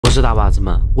是大娃子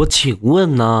们，我请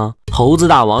问呢，猴子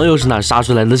大王又是哪杀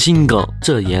出来的新梗？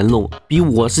这言论比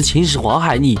我是秦始皇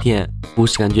还逆天，不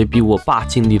是感觉比我爸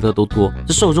经历的都多？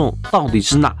这受众到底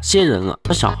是哪些人啊？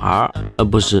是小孩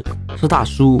不是，是大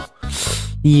叔，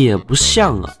也不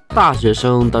像啊，大学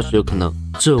生倒是有可能。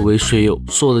这位水友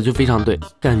说的就非常对，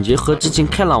感觉和之前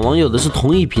开朗网友的是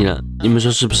同一批人，你们说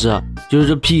是不是？就是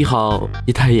这癖好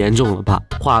也太严重了吧！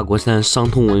花果山伤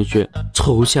痛文学，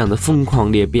抽象的疯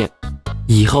狂裂变。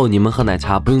以后你们喝奶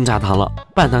茶不用加糖了，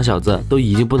半糖小子都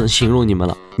已经不能形容你们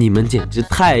了，你们简直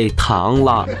太糖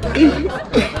了。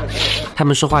他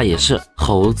们说话也是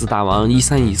猴子大王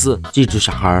13、14，记住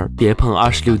小孩别碰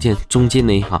26键中间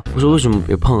那一行。我说为什么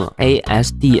别碰啊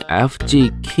 ？ASDFGKL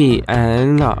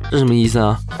这什么意思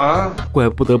啊？怪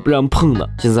不得不让碰的，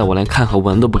现在我连看和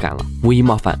闻都不敢了，无意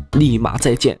冒犯，立马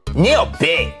再见。你有病！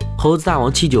猴子大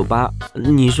王798，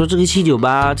你说这个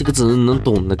798这个字能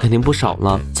懂的肯定不少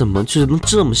了，怎么就能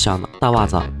这么像呢？大袜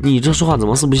子，你这说话怎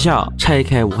么是不像？拆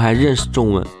开我还认识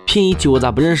中文，拼一起我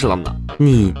咋不认识了呢？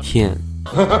逆天！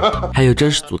还有真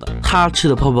实组的，他吃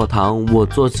的泡泡糖我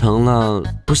做成了，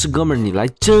不是哥们儿你来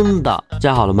真的，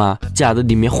加好了吗？假的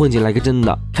里面混进来个真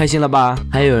的，开心了吧？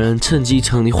还有人趁机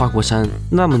成立花果山，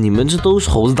那么你们这都是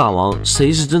猴子大王，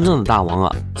谁是真正的大王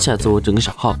啊？下次我整个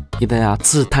小号给大家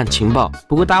自探情报。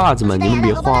不过大袜子们你们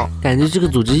别慌，感觉这个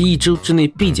组织1周之内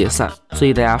必解散，所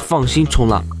以大家放心冲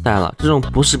浪。当然了，这种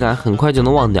不适感很快就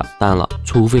能忘掉，当然了，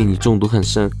除非你中毒很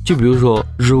深，就比如说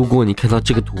如果你看到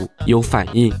这个图有反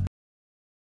应。